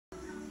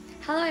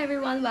Hello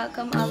everyone,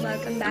 welcome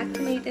back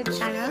to my YouTube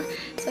channel.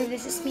 So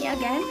this is me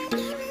again.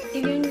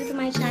 If you're new to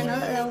my channel,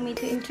 allow me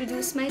to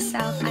introduce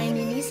myself. I am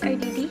Eunice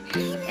Rdd,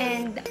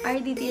 and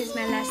Rdd is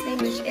my last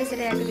name, which is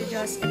Rdd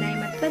and I'm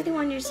at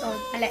 21 years old.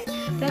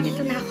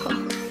 22 na ako.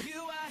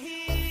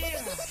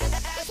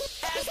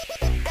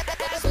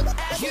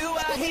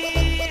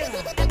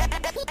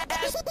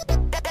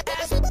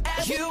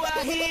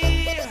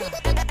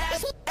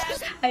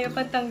 Ayaw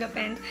pa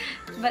tanggapin.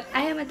 But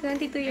I am a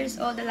 22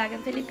 years old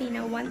dalagang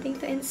Filipino wanting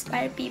to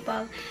inspire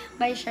people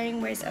by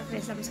sharing words of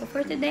wisdom. So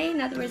for today,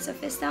 not words of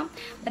wisdom,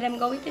 but I'm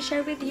going to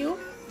share with you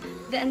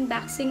the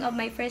unboxing of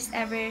my first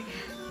ever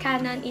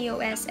CANON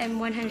EOS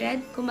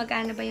M100. Kung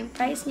magkano ba yung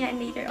price niya,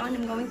 and later on,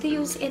 I'm going to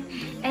use it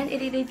and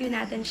i-review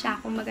natin siya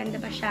kung maganda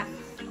ba siya.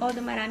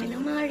 Although marami ng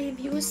mga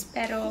reviews,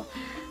 pero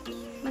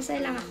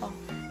masaya lang ako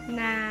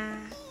na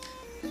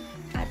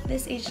at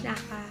this age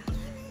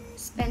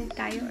spend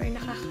tayo or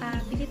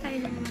nakakabili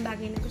tayo ng mga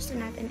bagay na gusto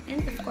natin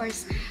and of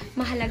course,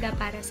 mahalaga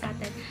para sa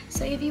atin.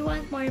 So if you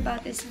want more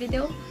about this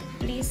video,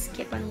 please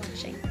keep on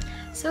watching.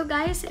 So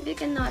guys, if you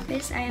can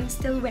notice, I am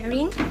still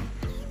wearing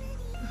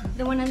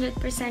the 100%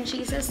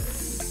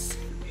 Jesus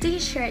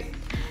t-shirt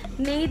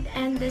made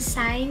and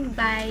designed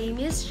by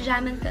Miss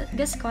Jaman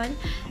Gascon.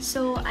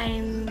 So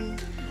I'm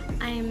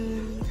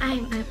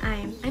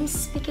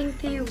speaking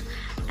to you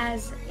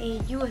as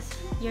a youth,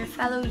 your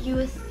fellow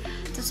youth,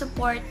 to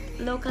support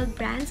local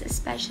brands,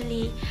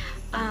 especially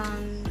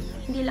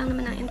hindi lang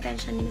naman ang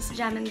intention ni Miss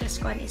Jaman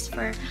Gascon is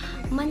for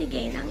money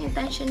gain. Ang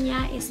intention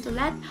niya is to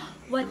let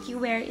what you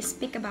wear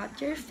speak about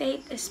your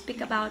faith,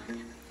 speak about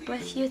what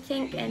you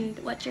think and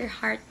what your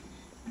heart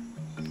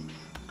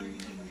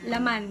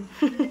laman.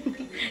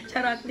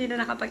 Charot, hindi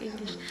na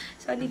nakapag-English.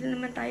 So, dito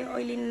naman tayo,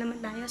 oily na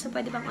naman tayo. So,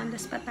 pwede bang on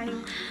the spot tayo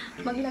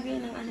maglagay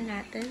ng ano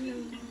natin,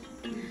 ng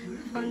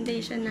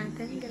foundation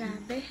natin.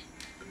 Grabe.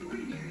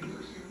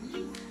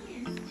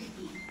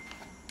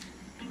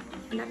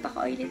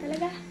 Napaka-oily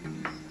talaga.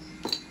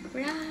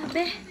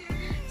 Grabe.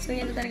 So,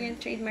 yan na talaga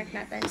yung trademark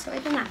natin. So,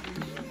 ito na.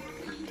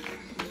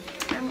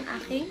 Ang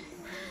aking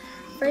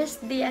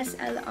first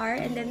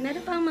DSLR. And then,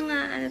 meron pang mga,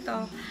 ano to,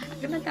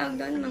 ano ba tawag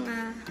doon? Mga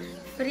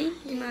free,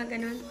 yung mga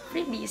ganun.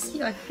 Freebies,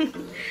 yun.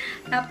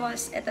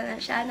 Tapos, ito na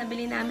siya.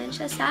 Nabili namin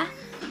siya sa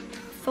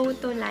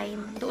photo line.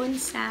 Doon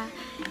sa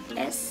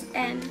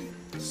SM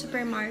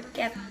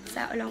Supermarket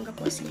sa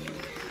Olongapo City.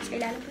 So,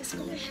 ilalabas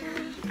ko na siya.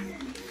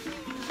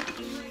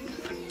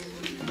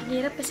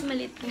 Hirap kasi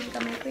maliit yung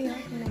kamay ko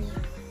yun.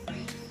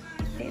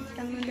 Liit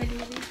lang ng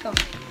daliri ko.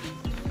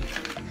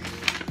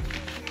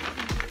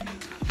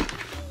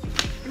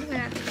 Ano ba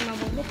natin ito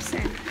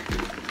mabubuksan?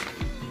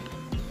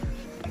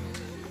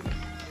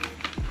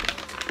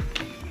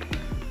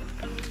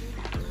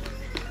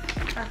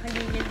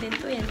 Kakagilid din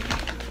to yan.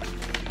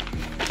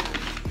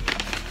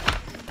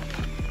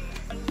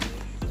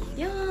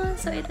 Yun!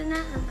 So, ito na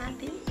ang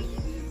ating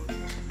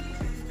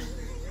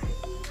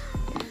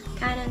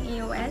CANON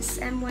EOS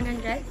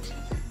M100.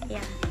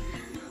 Yan.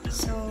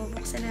 So,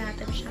 buksan na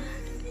natin siya.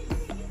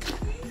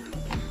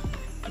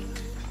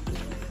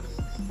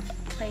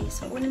 Okay.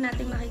 So, una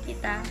natin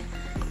makikita,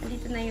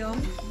 dito na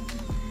yung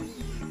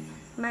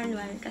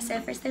manual. Kasi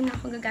first time na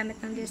ako gagamit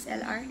ng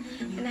DSLR.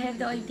 And I have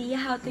the idea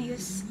how to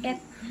use it.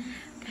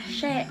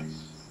 Kasi,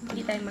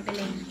 hindi tayo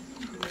magaling.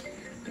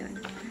 Yun.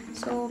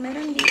 So,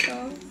 meron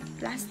dito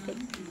plastic.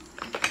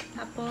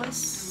 Tapos,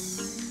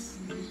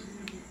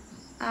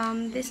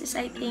 this is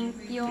I think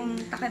yung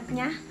takip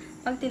niya.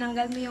 Pag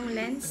tinanggal mo yung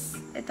lens,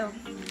 ito.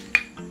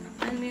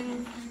 Ano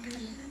yung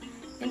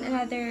in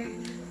another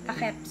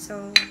takip.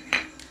 So,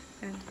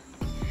 yun.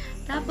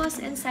 Tapos,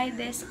 inside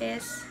this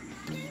is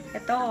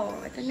ito.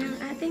 Ito na yung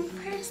ating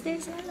first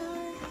DSLR.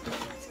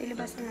 So,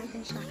 ilabas na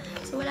natin siya.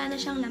 So, wala na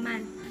siyang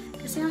laman.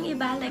 Kasi yung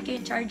iba, like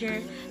yung charger,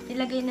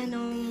 nilagay na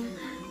nung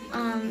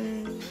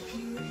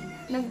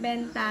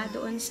nagbenta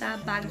doon sa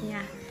bag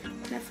niya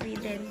na free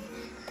din.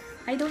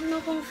 I don't know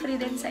kung free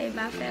din sa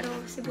iba, pero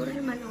siguro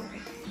naman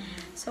okay.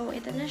 So,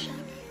 ito na siya.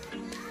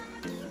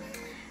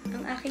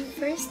 Ang aking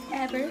first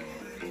ever,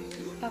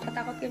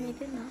 papatakot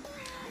gamitin, no?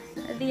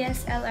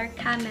 DSLR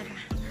camera.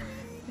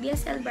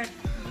 DSLR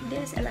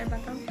ba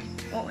ito?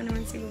 Oo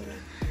naman siguro.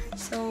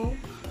 So,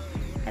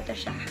 ito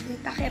siya. Yung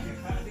takip.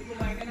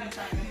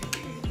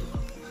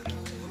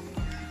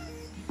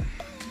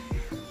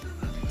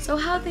 So,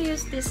 how to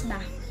use this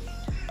ba?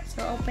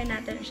 So, open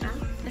natin siya.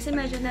 Kasi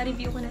medyo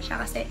na-review ko na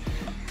siya kasi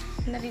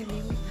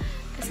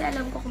Kasi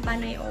alam ko kung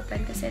paano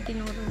i-open kasi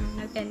tinuro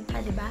nung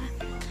nagbenta, diba?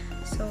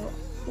 So,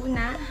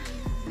 una,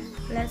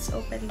 let's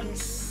open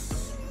this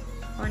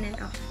on and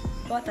off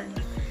button.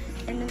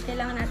 And then,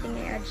 kailangan natin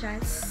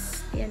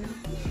i-adjust. Yan o.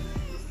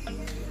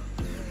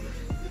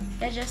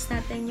 I-adjust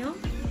natin yung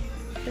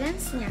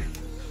lens niya.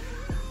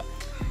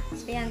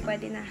 So, yan,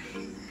 pwede na.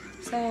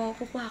 So,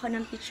 kukuha ko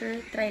ng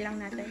picture. Try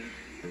lang natin.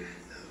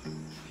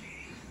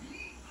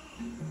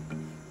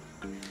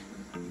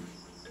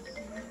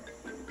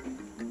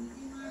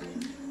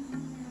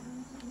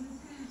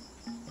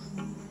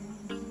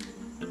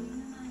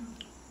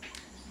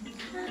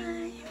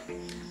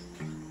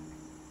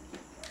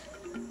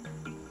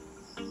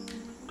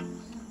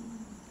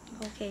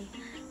 Okay.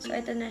 So,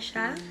 ito na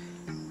siya.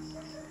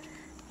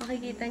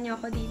 Makikita niyo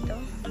ako dito.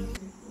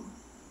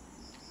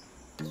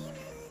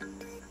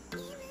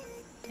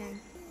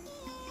 Yan.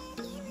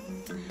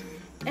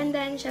 And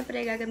then,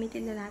 syempre,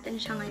 gagamitin na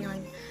natin siya ngayon.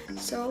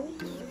 So,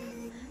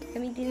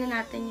 gamitin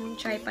na natin yung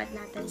tripod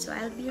natin. So,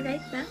 I'll be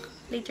right back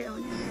later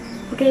on.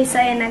 Okay, so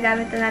ayan,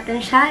 nagamit na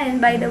natin siya. And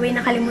by the way,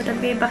 nakalimutan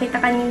ko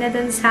ipakita kanina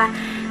dun sa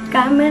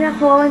camera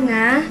ko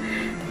na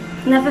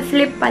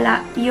napa-flip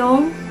pala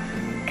yung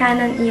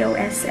CANON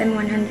EOS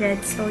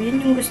M100. So, yun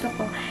yung gusto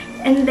ko.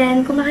 And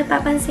then, kung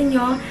makipapansin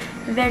nyo,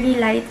 very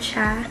light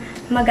siya.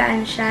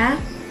 Magaan siya.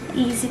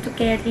 Easy to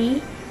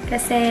carry.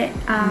 Kasi,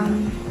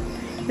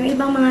 yung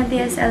ibang mga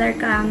DSLR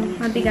cam,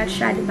 mabigat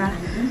siya, diba?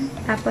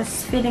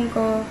 Tapos, feeling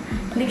ko,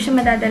 hindi ko siya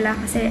madadala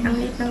kasi ang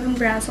liit lang ng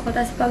braso ko.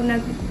 Tapos, pag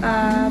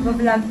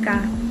nag-vlog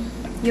ka,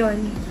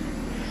 yun,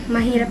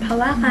 mahirap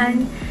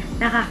hawakan,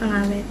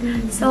 nakakangawit.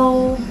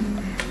 So,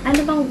 ano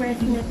bang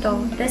worth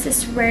nito? This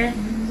is worth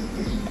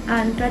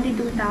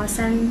 22,900.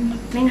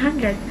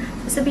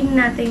 So, sabihin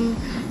natin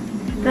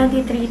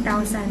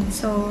 23,000.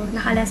 So,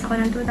 nakalas ako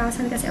ng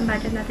 2,000 kasi ang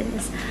budget natin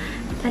is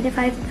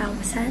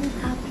 25,000.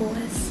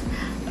 Tapos,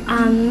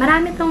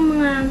 marami tong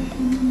mga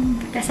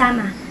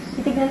kasama.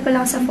 Titignan ko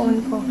lang sa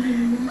phone ko.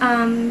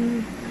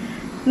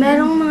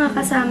 Merong mga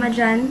kasama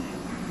dyan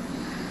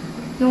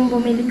nung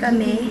bumili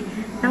kami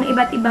ng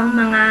iba't ibang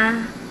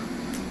mga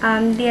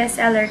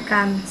DSLR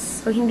cams.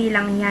 So, hindi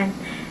lang yan.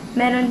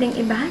 Meron ding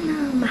iba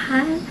na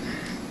mahal.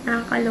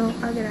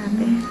 Nakakaloka,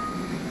 grabe.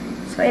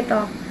 So,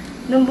 ito.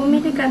 Nung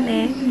bumili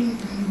kami,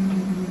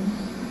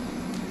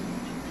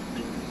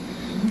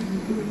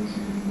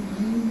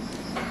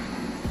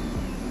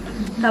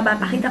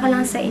 papakita ko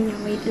lang sa inyo.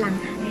 Wait lang.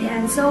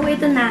 Ayan. So,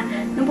 ito na.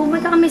 Nung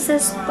pumunta kami sa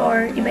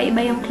store,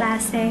 iba-iba yung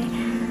klase.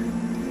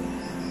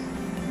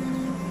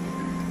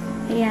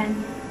 Ayan.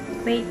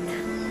 Wait.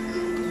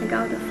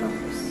 Nag-out of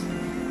focus.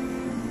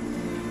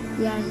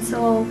 Ayan.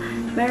 So,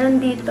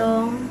 meron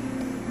ditong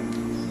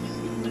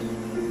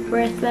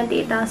worth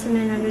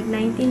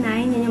 28,999.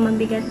 Yan yung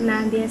mabigat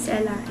na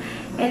DSLR.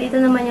 And ito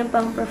naman yung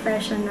pang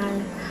professional.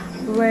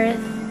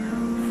 Worth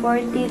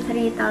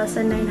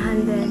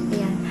 43,900.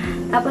 Ayan.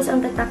 Tapos,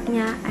 ang tatak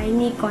niya ay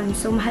Nikon.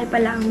 So, mahal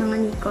pala ang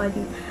mga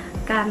Nikon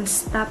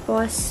cams.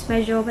 Tapos,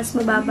 medyo mas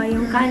mababa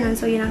yung Canon.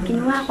 So, yun ang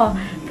kinuha ko.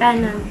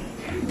 Canon.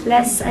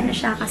 Less, ano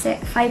siya,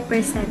 kasi 5%.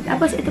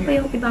 Tapos, ito pa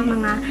yung ibang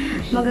mga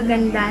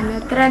magaganda na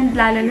trend,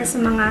 lalo na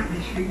sa mga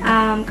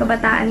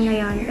kabataan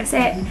ngayon.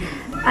 Kasi,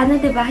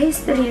 diba,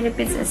 history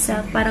repeats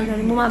itself. Parang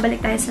ganun, bumabalik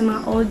tayo sa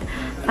mga old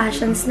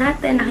fashions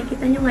natin.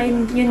 Nakikita nyo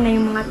ngayon, yun na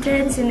yung mga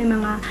trends, yun yung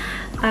mga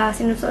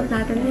sinusuot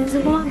natin.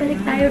 So,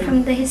 bumabalik tayo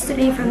from the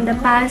history, from the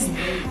past.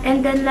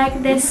 And then, like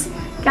this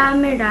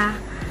camera,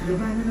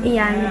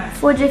 iyan,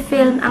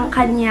 Fujifilm ang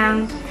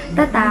kanyang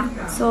tatak.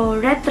 So,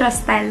 retro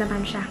style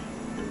naman siya.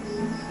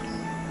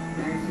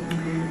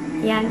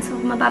 Yan. So,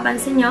 kung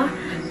mapapansin nyo,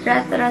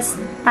 retro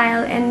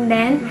style. And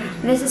then,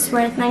 this is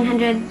worth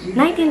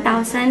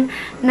 19,990.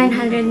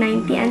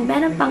 And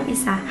meron pang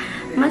isa.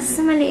 Mas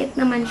maliit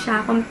naman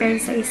siya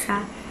compared sa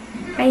isa.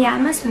 Kaya,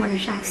 mas mura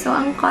siya. So,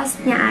 ang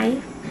cost niya ay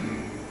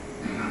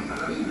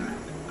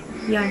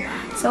yun.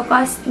 So,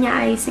 cost niya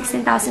ay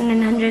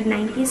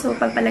 16,990. So,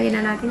 pagpalagay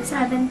na natin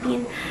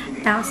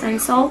 17,000.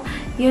 So,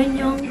 yun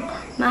yung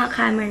mga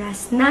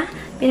cameras na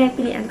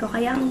pinagpilian ko.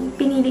 Kaya, ang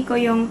pinili ko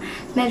yung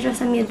medyo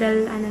sa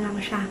middle, lang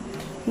siya,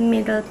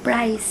 middle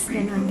price,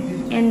 ganun.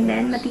 And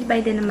then,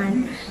 matibay din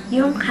naman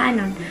yung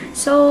Canon.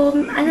 So,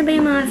 ano ba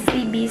yung mga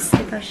freebies?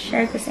 Ito,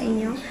 share ko sa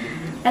inyo.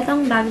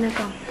 Itong bag na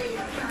to.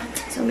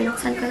 So,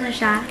 binuksan ko na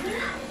siya.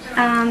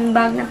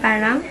 Bag na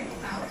parang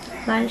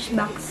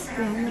lunchbox.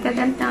 Yan.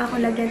 Nagkaganda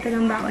ako lagyan ito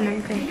ng baonan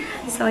ko.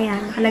 So,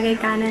 yan. Nakalagay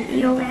CANON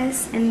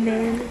EOS. And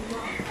then,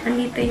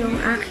 nandito yung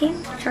aking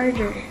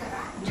charger.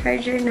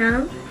 Charger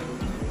na.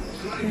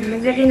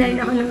 Naglagay na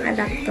rin ako ng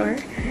adapter.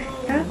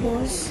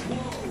 Tapos,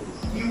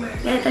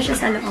 ganito siya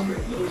sa loob.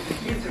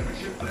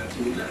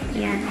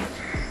 Yan.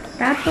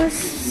 Tapos,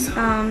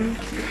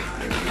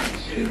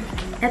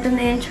 ito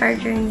na yung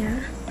charger niya.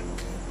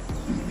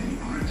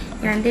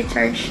 Yan,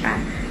 di-charge siya.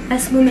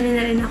 Tapos, bumili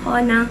na rin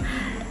ako ng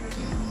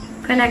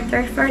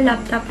connector for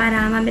laptop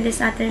para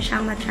mabilis natin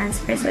siyang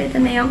ma-transfer. So, ito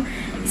na yung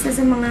isa sa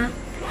mga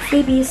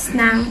freebies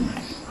ng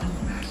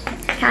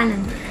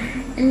Canon.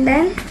 And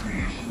then,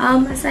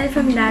 aside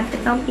from that,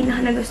 ito ang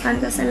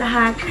pinaka-nagustuhan ko sa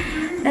lahat.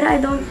 Pero I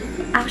don't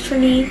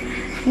actually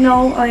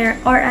know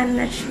or I'm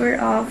not sure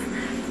of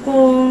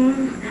kung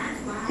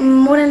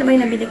mura na ba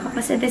yung nabili ko.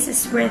 Kasi this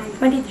is worth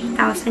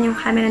 23,000 yung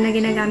camera na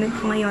ginagamit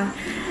ko ngayon.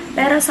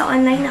 Pero sa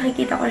online,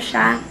 nakikita ko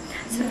siya.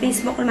 Sa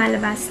Facebook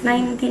lumalabas,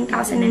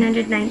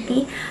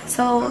 19,990.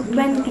 So,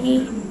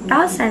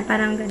 20,000,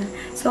 parang gano'n.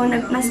 So,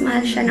 mas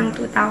mahal siya ng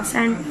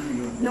 2,000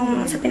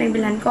 nung sa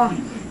pinagbilan ko.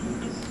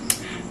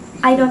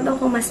 I don't know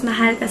kung mas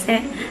mahal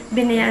kasi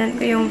binayaran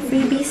ko yung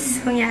freebies,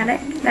 kunyari.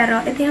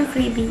 Pero, ito yung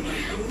freebie.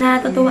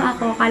 Natutuwa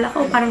ako. Kala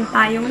ko parang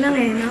payong lang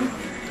no?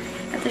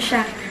 Ito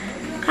siya.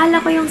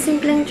 Kala ko yung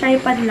simpleng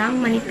tripod lang,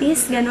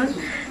 manipis, gano'n.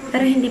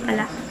 Pero, hindi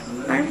pala.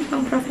 parang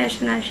pang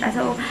professional siya.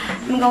 So,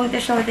 I'm going to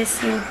show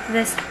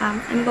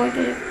I'm going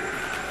to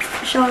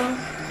show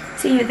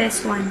to you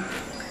this one.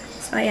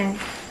 So, ayan.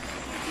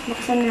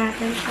 Buksan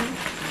natin siya.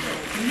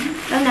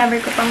 So, never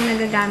ko pang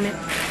nagagamit.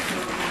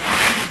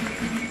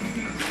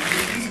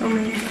 So,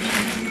 may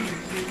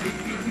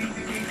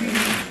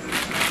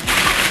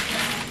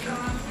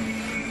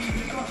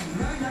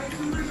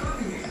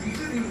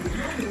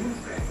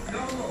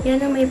yan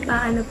na may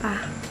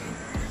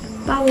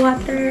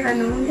pa-water,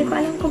 hindi ko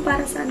alam kung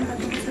para saan ba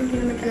ito. Kasi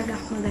hindi naman talaga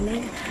ako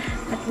magaling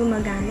at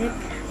gumagamit.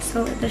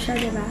 So, ito siya,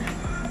 diba?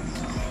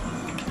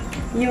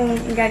 Yung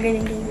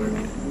gaganyan-ganyan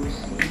mo.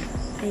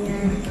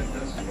 Ayan.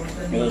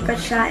 May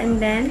ikot siya, and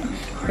then,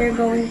 we're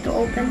going to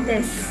open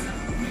this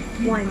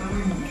one.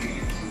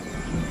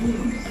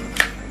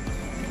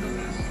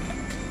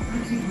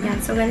 Yan.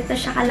 So, ganito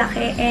siya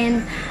kalaki,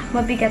 and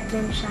mabigat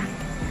din siya.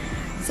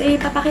 So,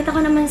 ipapakita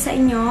ko naman sa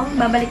inyo.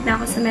 Babalik na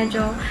ako sa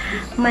medyo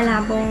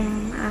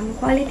malabong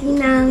quality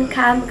ng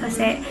cam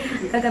kasi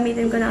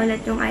gagamitin ko na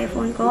ulit yung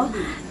iPhone ko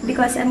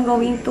because I'm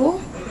going to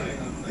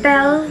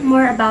tell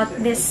more about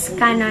this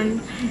Canon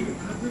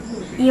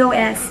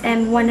EOS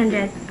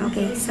M100.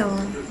 Okay, so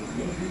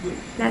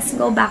let's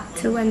go back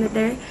to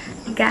another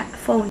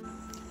phone.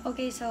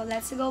 Okay, so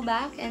let's go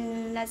back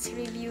and let's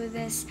review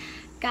this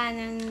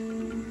Canon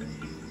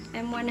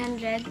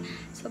M100.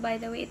 So, by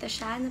the way, ito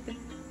siya.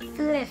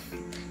 Flip.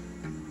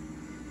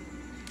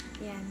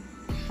 Yan.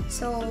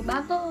 So,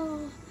 bago,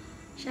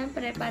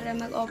 syempre, para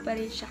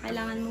mag-operate siya,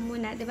 kailangan mo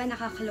muna, di ba,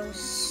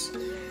 naka-close.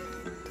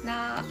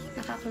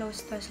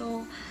 Naka-close to. So,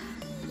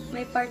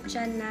 may part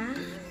dyan na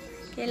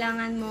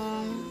kailangan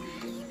mong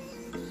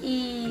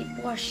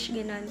i-push,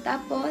 gano'n.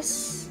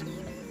 Tapos,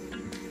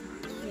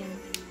 yan.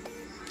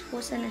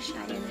 Pusa na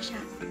siya. Yan na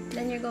siya.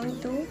 Then, you're going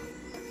to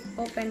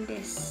open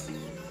this.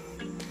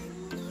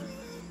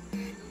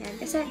 Yan.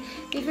 Kasi,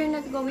 if you're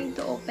not going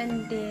to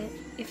open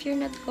if you're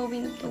not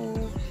going to,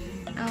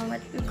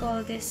 what we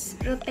call this,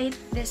 rotate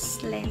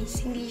this lens,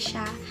 hindi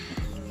siya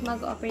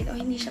mag-operate o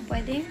hindi siya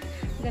pwedeng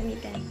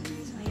gamitin.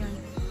 So, ayun.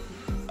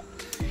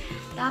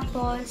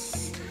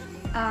 Tapos,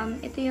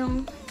 ito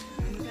yung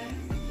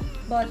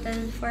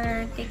button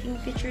for taking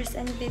pictures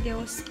and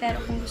videos. Pero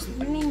kung gusto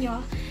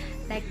ninyo,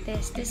 like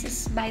this. This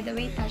is, by the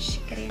way,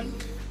 touchscreen.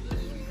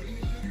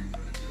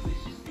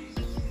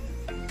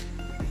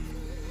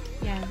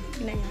 Yan.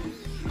 Tingnan nyo.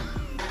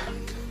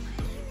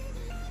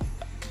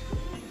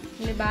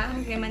 Diba?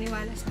 Huwag kayo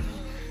maniwala sa akin.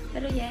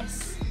 Pero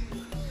yes.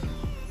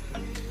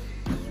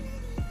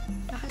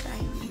 Baka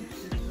tayo.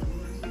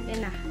 Yan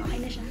na. Okay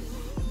na siya.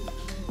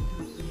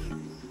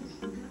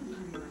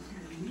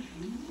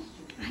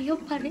 Ayaw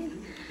pa rin.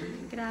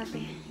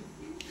 Grabe.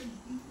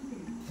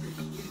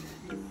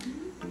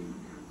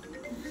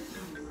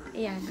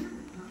 Ayan.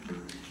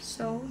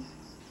 So,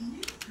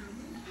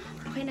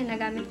 okay na.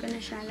 Nagamit ko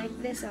na siya. Like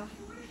this, oh.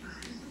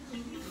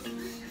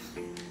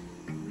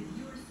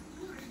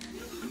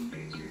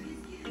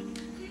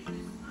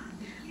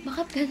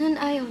 Bakit ganun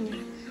ayaw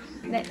niya?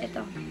 Hindi,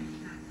 ito.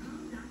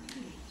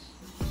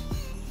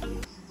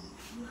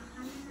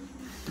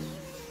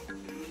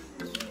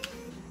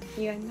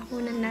 Yun,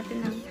 nakunan natin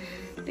ng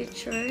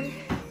picture.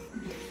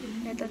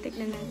 Ito,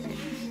 tignan natin.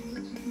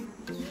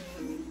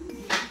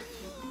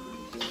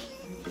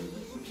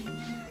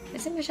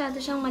 Kasi masyado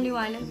siyang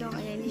maliwanag doon,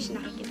 kaya hindi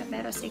siya nakikita.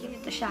 Pero sige,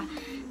 ito siya.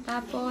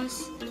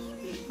 Tapos,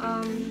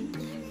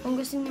 kung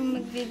gusto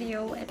niyo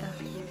mag-video, ito.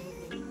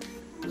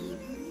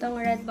 Itong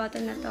red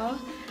button na to.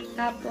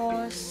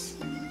 Tapos,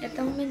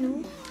 itong menu.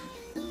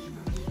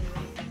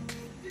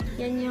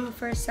 Yan yung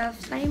for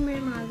self-timer,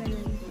 mga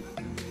ganun.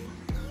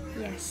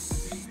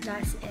 Yes,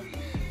 that's it.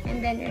 And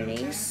then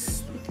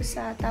erase dito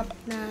sa top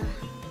na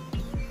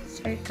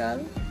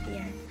circle.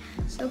 Yan.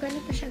 So,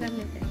 ganito siya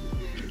gamitin.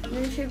 And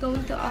then if you're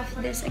going to off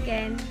this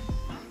again,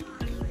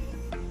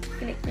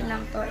 click nyo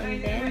lang to,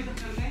 and then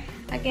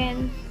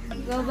again,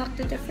 go back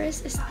to the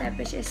first step,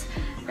 which is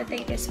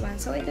rotate this one.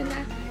 So, ito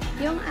na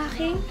yung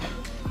aking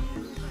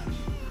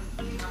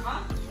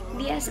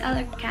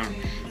DSLR cam.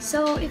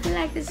 So, if you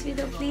like this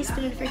video, please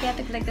don't forget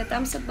to click the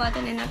thumbs up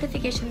button and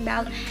notification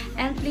bell.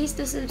 And please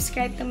do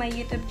subscribe to my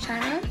YouTube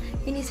channel,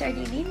 Eunice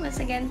Rdd.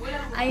 Once again,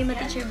 I am a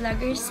teacher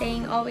vlogger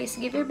saying always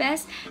give your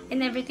best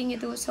in everything you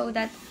do so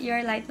that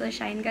your light will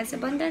shine. God's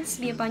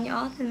abundance be upon you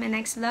all. Till my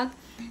next vlog.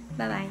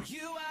 Bye-bye.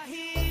 You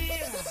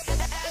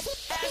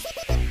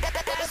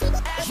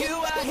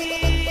are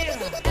here.